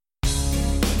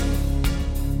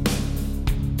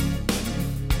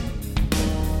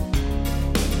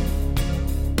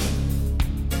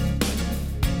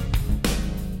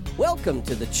Welcome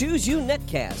to the Choose You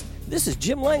Netcast. This is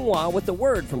Jim Langlois with the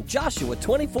word from Joshua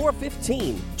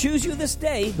 24:15. Choose you this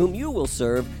day whom you will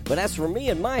serve, but as for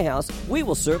me and my house, we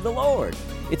will serve the Lord.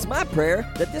 It's my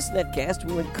prayer that this netcast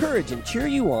will encourage and cheer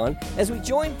you on as we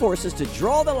join forces to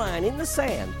draw the line in the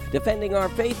sand, defending our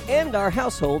faith and our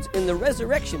households in the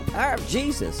resurrection power of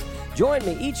Jesus. Join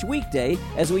me each weekday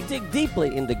as we dig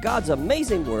deeply into God's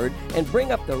amazing word and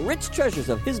bring up the rich treasures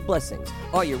of His blessings.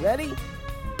 Are you ready?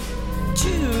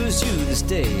 Choose you this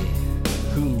day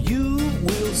whom you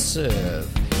will serve.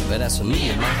 But as for me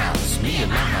and my house, me and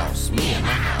my house, me and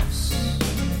my house.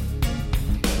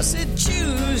 I said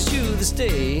choose you this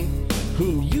day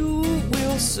whom you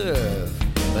will serve.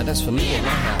 But as for me and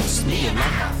my house, me and my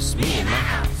house, me and my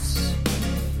house.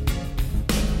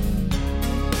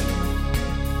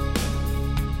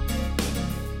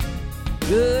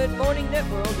 Good morning,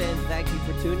 Networld, and thank you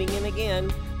for tuning in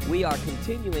again. We are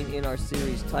continuing in our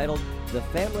series titled The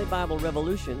Family Bible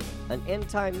Revolution, an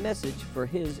end-time message for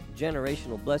His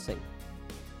generational blessing.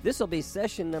 This will be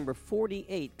session number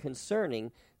 48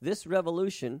 concerning this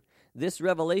revolution, this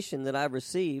revelation that I've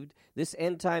received, this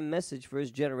end-time message for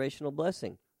His generational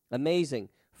blessing. Amazing.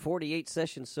 48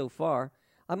 sessions so far.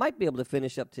 I might be able to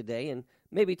finish up today and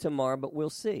maybe tomorrow, but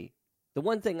we'll see. The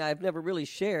one thing I've never really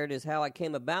shared is how I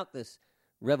came about this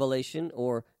revelation,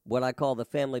 or what I call the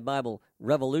Family Bible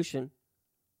Revolution.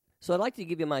 So I'd like to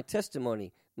give you my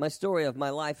testimony, my story of my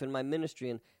life and my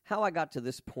ministry and how I got to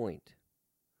this point.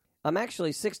 I'm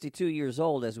actually 62 years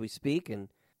old as we speak, and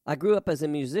I grew up as a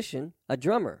musician, a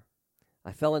drummer.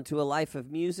 I fell into a life of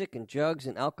music and drugs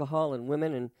and alcohol and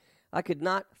women, and I could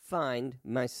not find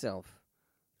myself.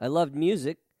 I loved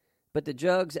music, but the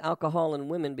drugs, alcohol, and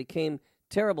women became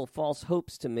terrible false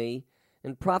hopes to me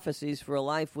and prophecies for a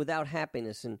life without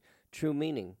happiness and true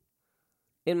meaning.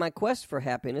 In my quest for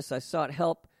happiness, I sought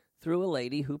help through a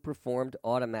lady who performed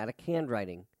automatic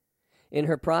handwriting. In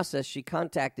her process, she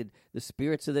contacted the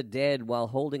spirits of the dead while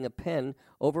holding a pen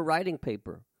over writing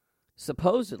paper.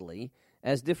 Supposedly,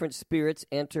 as different spirits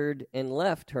entered and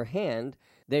left her hand,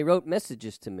 they wrote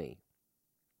messages to me.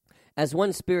 As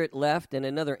one spirit left and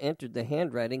another entered, the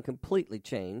handwriting completely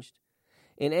changed.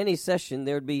 In any session,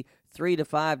 there would be 3 to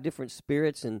 5 different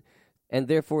spirits and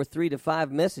therefore 3 to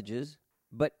 5 messages.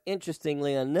 But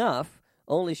interestingly enough,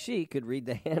 only she could read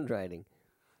the handwriting.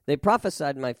 They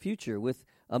prophesied my future with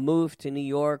a move to New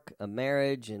York, a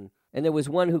marriage, and there was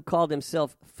one who called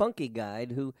himself Funky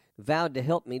Guide who vowed to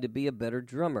help me to be a better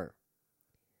drummer.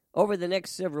 Over the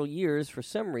next several years, for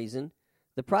some reason,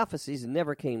 the prophecies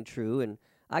never came true, and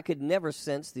I could never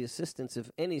sense the assistance of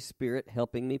any spirit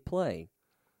helping me play.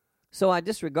 So I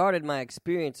disregarded my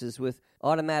experiences with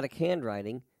automatic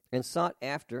handwriting and sought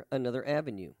after another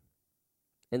avenue.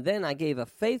 And then I gave a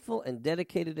faithful and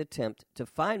dedicated attempt to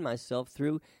find myself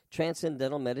through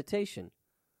transcendental meditation.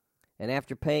 And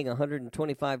after paying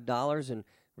 $125 and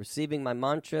receiving my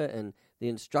mantra and the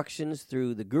instructions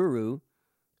through the guru,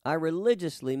 I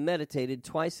religiously meditated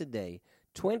twice a day,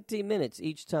 20 minutes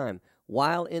each time,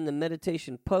 while in the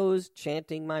meditation pose,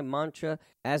 chanting my mantra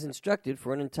as instructed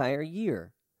for an entire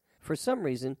year. For some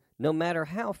reason, no matter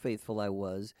how faithful I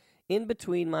was, in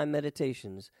between my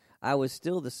meditations, I was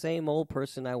still the same old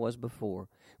person I was before,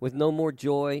 with no more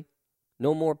joy,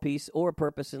 no more peace or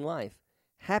purpose in life.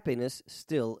 Happiness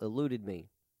still eluded me.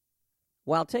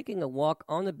 While taking a walk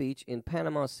on the beach in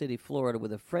Panama City, Florida,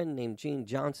 with a friend named Gene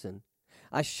Johnson,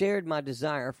 I shared my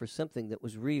desire for something that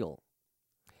was real.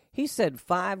 He said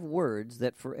 5 words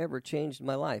that forever changed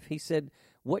my life. He said,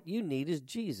 "What you need is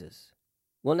Jesus."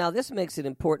 Well, now this makes it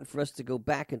important for us to go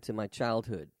back into my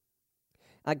childhood.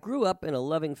 I grew up in a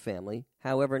loving family,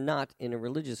 however not in a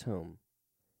religious home.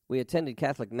 We attended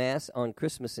Catholic Mass on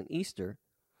Christmas and Easter,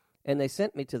 and they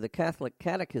sent me to the Catholic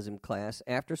Catechism class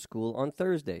after school on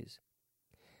Thursdays.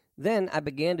 Then I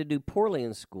began to do poorly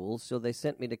in school, so they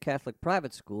sent me to Catholic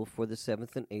private school for the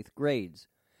 7th and 8th grades.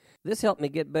 This helped me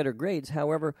get better grades.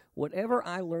 However, whatever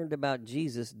I learned about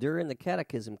Jesus during the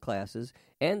catechism classes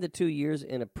and the 2 years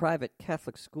in a private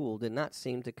Catholic school did not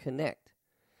seem to connect.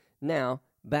 Now,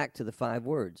 back to the 5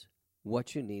 words.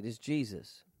 What you need is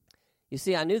Jesus. You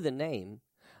see, I knew the name.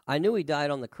 I knew He died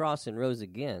on the cross and rose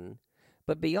again.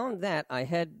 But beyond that, I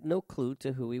had no clue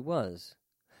to who He was.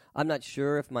 I'm not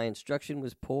sure if my instruction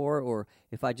was poor or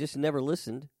if I just never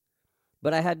listened.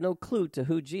 But I had no clue to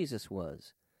who Jesus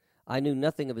was. I knew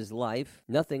nothing of His life,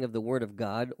 nothing of the Word of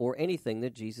God, or anything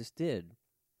that Jesus did.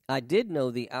 I did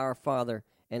know the Our Father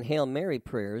and Hail Mary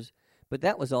prayers, but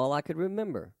that was all I could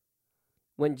remember.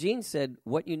 When Gene said,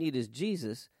 "What you need is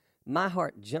Jesus," my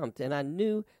heart jumped, and I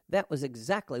knew that was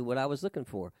exactly what I was looking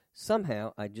for.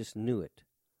 Somehow, I just knew it.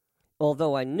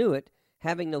 Although I knew it,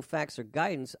 Having no facts or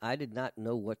guidance, I did not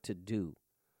know what to do.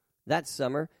 That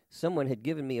summer, someone had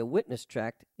given me a witness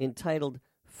tract entitled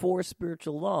 4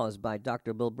 Spiritual Laws by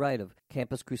Dr. Bill Bright of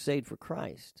Campus Crusade for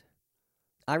Christ.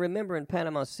 I remember in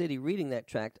Panama City reading that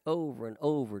tract over and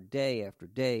over, day after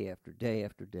day after day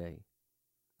after day.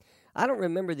 I don't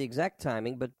remember the exact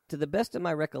timing, but to the best of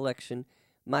my recollection,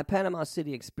 my Panama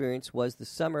City experience was the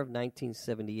summer of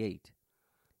 1978.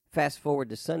 Fast forward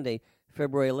to Sunday,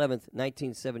 February 11th,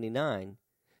 1979,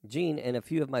 Gene and a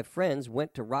few of my friends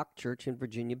went to Rock Church in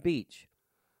Virginia Beach.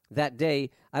 That day,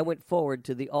 I went forward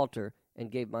to the altar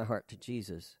and gave my heart to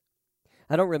Jesus.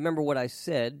 I don't remember what I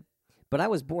said, but I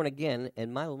was born again,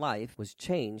 and my life was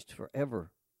changed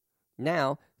forever.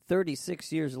 Now,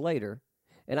 36 years later,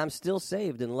 and I'm still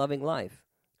saved and loving life.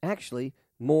 Actually,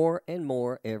 more and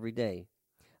more every day.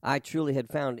 I truly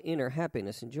had found inner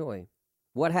happiness and joy.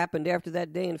 What happened after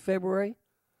that day in February?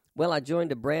 Well, I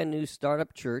joined a brand new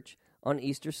startup church on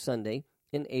Easter Sunday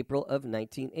in April of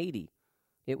 1980.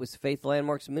 It was Faith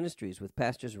Landmarks Ministries with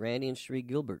Pastors Randy and Sheree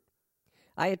Gilbert.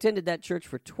 I attended that church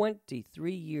for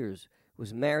 23 years,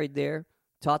 was married there,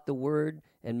 taught the Word,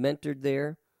 and mentored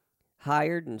there,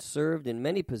 hired and served in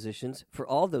many positions for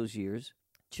all those years: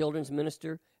 children's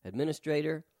minister,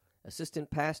 administrator, assistant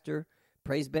pastor,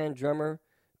 praise band drummer,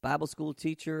 Bible school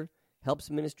teacher, helps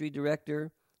ministry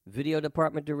director, video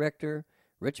department director,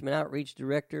 Richmond outreach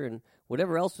director, and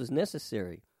whatever else was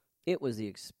necessary. It was the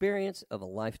experience of a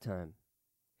lifetime.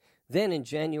 Then in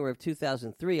January of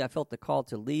 2003, I felt the call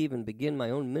to leave and begin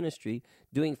my own ministry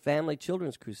doing family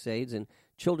children's crusades and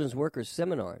children's workers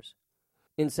seminars.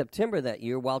 In September that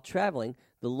year, while traveling,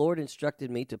 the Lord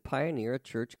instructed me to pioneer a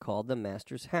church called the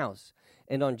Master's House.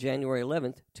 And on January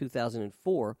 11th,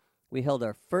 2004, we held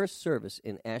our first service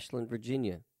in Ashland,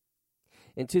 Virginia.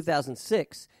 In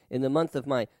 2006, in the month of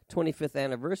my 25th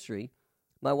anniversary,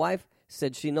 my wife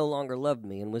said she no longer loved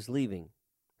me and was leaving.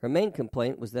 Her main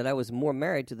complaint was that I was more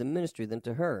married to the ministry than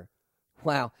to her.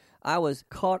 Wow, I was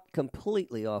caught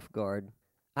completely off guard.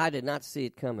 I did not see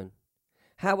it coming.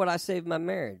 How would I save my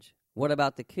marriage? What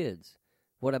about the kids?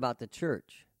 What about the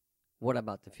church? What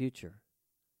about the future?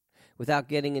 Without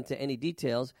getting into any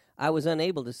details, I was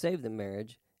unable to save the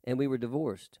marriage, and we were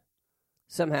divorced.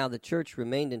 Somehow the church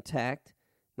remained intact.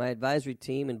 My advisory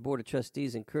team and board of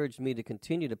trustees encouraged me to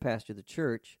continue to pastor the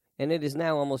church, and it is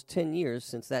now almost 10 years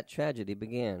since that tragedy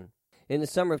began. In the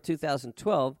summer of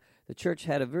 2012, the church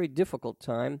had a very difficult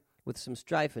time with some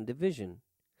strife and division.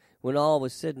 When all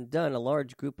was said and done, a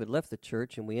large group had left the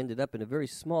church, and we ended up in a very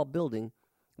small building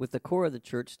with the core of the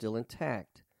church still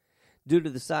intact. Due to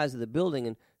the size of the building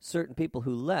and certain people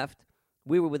who left,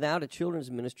 we were without a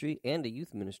children's ministry and a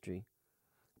youth ministry.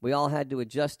 We all had to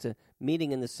adjust to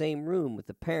meeting in the same room with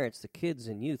the parents, the kids,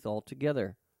 and youth all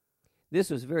together. This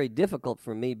was very difficult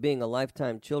for me, being a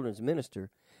lifetime children's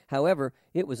minister. However,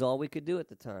 it was all we could do at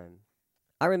the time.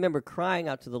 I remember crying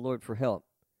out to the Lord for help.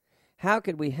 How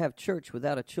could we have church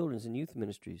without a children's and youth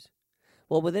ministries?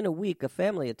 Well, within a week, a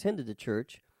family attended the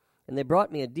church, and they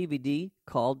brought me a DVD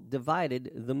called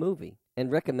Divided the Movie and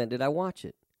recommended I watch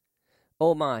it.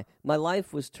 Oh my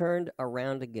life was turned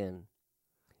around again.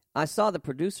 I saw the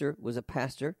producer was a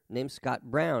pastor named Scott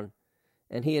Brown,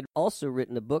 and he had also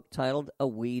written a book titled A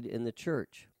Weed in the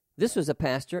Church. This was a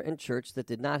pastor and church that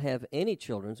did not have any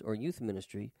children's or youth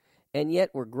ministry, and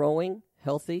yet were growing,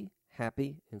 healthy,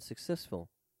 happy, and successful.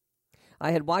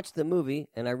 I had watched the movie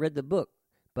and I read the book,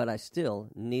 but I still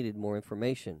needed more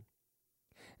information.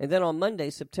 And then on Monday,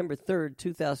 September 3rd,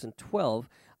 2012,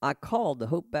 I called the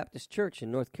Hope Baptist Church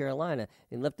in North Carolina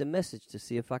and left a message to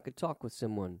see if I could talk with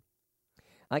someone.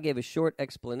 I gave a short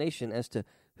explanation as to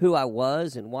who I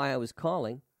was and why I was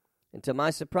calling, and to my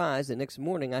surprise, the next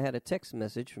morning I had a text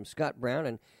message from Scott Brown,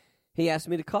 and he asked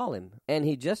me to call him. And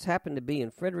he just happened to be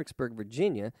in Fredericksburg,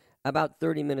 Virginia, about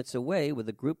 30 minutes away with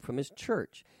a group from his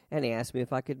church, and he asked me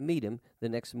if I could meet him the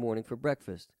next morning for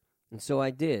breakfast. And so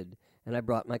I did, and I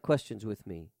brought my questions with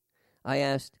me. I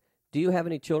asked, "Do you have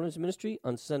any children's ministry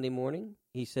on Sunday morning?"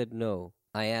 He said no.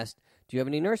 I asked, "Do you have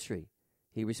any nursery?"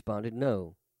 He responded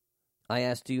no. I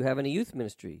asked, "Do you have any youth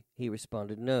ministry?" He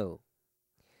responded no.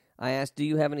 I asked, "Do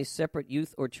you have any separate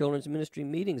youth or children's ministry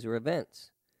meetings or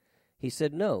events?" He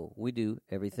said, "No, we do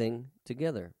everything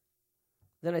together."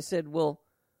 Then I said, "Well,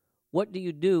 what do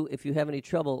you do if you have any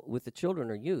trouble with the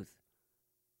children or youth?"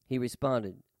 He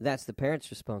responded, "That's the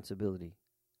parents' responsibility."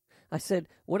 I said,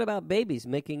 "What about babies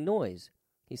making noise?"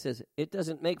 He says, "It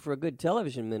doesn't make for a good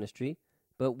television ministry,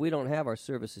 but we don't have our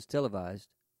services televised.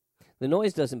 The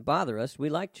noise doesn't bother us. We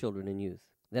like children and youth."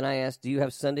 Then I asked, "Do you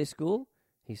have Sunday school?"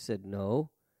 He said, "No."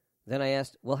 Then I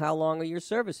asked, "Well, how long are your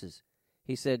services?"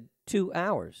 He said, 2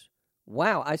 hours.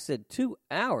 Wow, I said 2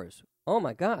 hours. Oh,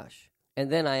 my gosh.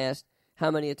 And then I asked,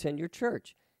 how many attend your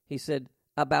church? He said,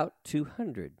 about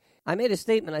 200. I made a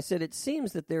statement. I said, it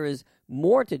seems that there is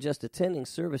more to just attending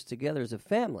service together as a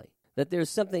family, that there's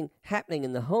something happening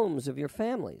in the homes of your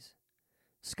families.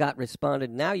 Scott responded,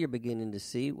 now you're beginning to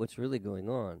see what's really going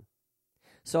on.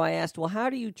 So I asked, well, how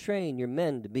do you train your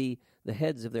men to be the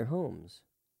heads of their homes?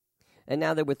 And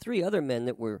now there were 3 other men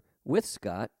that were with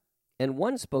Scott, and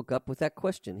one spoke up with that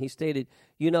question. He stated,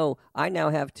 I now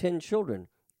have 10 children,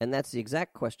 and that's the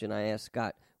exact question I asked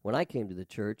Scott when I came to the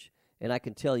church, and I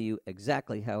can tell you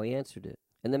exactly how he answered it.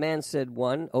 And the man said,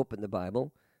 1, open the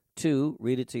Bible. 2,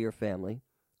 read it to your family.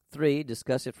 3,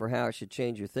 discuss it for how it should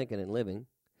change your thinking and living.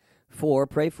 4,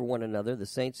 pray for one another, the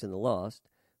saints and the lost.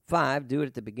 5, do it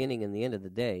at the beginning and the end of the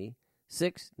day.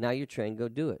 6, now you're trained, go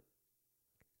do it.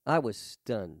 I was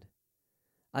stunned.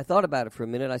 I thought about it for a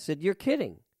minute. I said, you're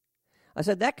kidding. I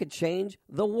said, that could change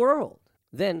the world.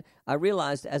 Then I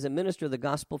realized as a minister of the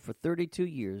gospel for 32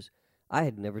 years, I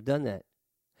had never done that.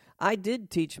 I did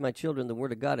teach my children the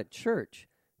Word of God at church,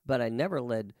 but I never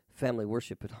led family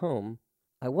worship at home.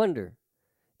 I wonder,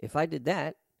 if I did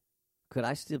that, could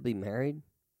I still be married?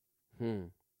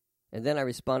 And then I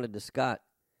responded to Scott,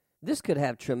 this could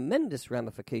have tremendous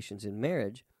ramifications in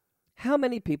marriage. How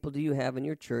many people do you have in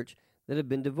your church that have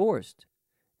been divorced?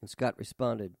 And Scott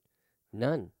responded,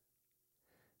 none.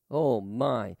 Oh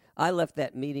my, I left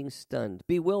that meeting stunned,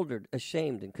 bewildered,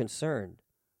 ashamed, and concerned.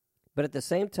 But at the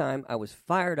same time, I was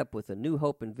fired up with a new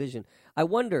hope and vision. I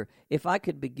wonder if I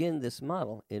could begin this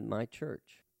model in my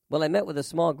church. Well, I met with a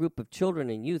small group of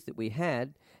children and youth that we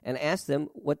had and asked them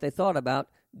what they thought about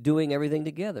doing everything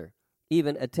together,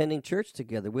 even attending church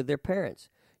together with their parents.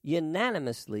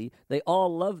 Unanimously, they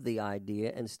all loved the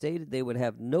idea and stated they would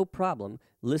have no problem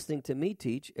listening to me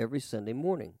teach every Sunday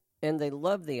morning. And they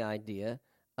loved the idea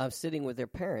of sitting with their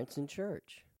parents in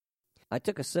church. I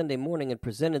took a Sunday morning and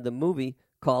presented the movie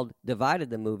called Divided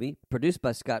the Movie, produced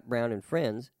by Scott Brown and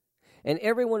friends, and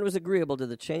everyone was agreeable to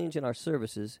the change in our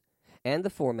services and the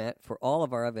format for all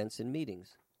of our events and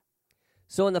meetings.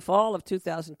 So in the fall of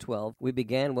 2012, we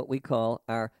began what we call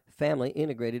our Family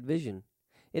Integrated Vision.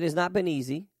 It has not been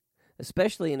easy,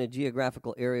 especially in a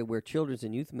geographical area where children's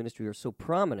and youth ministry are so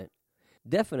prominent,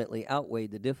 definitely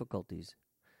outweighed the difficulties.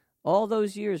 All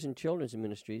those years in children's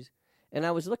ministries, and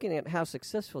I was looking at how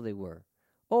successful they were.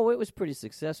 Oh, it was pretty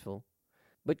successful.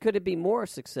 But could it be more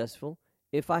successful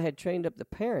if I had trained up the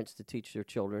parents to teach their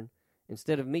children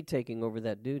instead of me taking over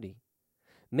that duty?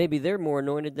 Maybe they're more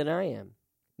anointed than I am.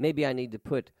 Maybe I need to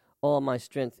put all my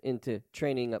strength into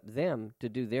training up them to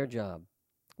do their job.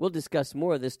 We'll discuss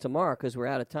more of this tomorrow because we're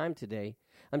out of time today.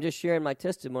 I'm just sharing my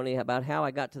testimony about how I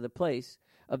got to the place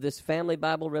of this Family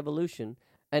Bible Revolution,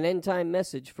 an end-time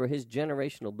message for His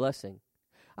generational blessing.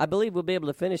 I believe we'll be able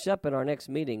to finish up in our next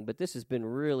meeting, but this has been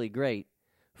really great.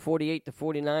 48 to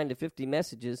 49 to 50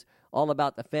 messages all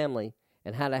about the family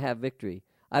and how to have victory.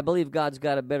 I believe God's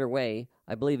got a better way.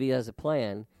 I believe He has a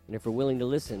plan, and if we're willing to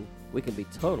listen, we can be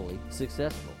totally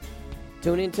successful.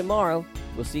 Tune in tomorrow.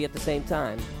 We'll see you at the same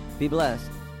time. Be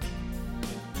blessed.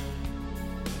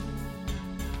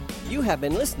 You have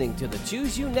been listening to the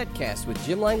Choose You Netcast with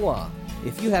Jim Langlois.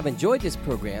 If you have enjoyed this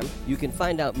program, you can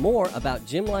find out more about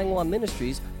Jim Langlois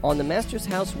Ministries on the Master's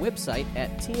House website at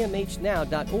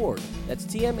tmhnow.org. That's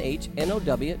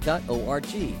tmhnow.org.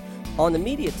 On the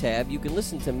Media tab, you can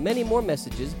listen to many more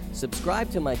messages, subscribe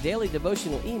to my daily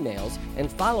devotional emails,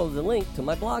 and follow the link to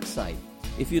my blog site.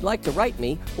 If you'd like to write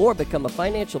me or become a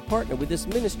financial partner with this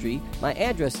ministry, my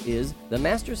address is The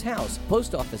Master's House,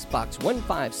 Post Office Box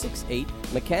 1568,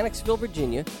 Mechanicsville,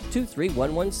 Virginia,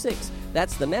 23116.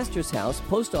 That's The Master's House,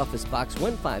 Post Office Box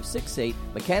 1568,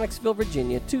 Mechanicsville,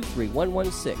 Virginia,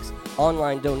 23116.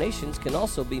 Online donations can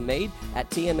also be made at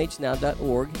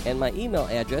tmhnow.org, and my email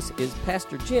address is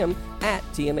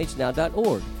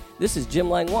pastorjim@tmhnow.org. This is Jim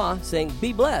Langlois saying,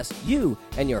 be blessed, you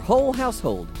and your whole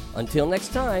household. Until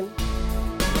next time.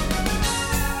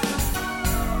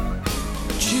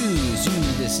 Choose you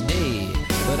this day,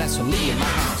 but that's for me and my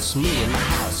house, me and my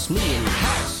house, me and my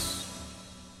house.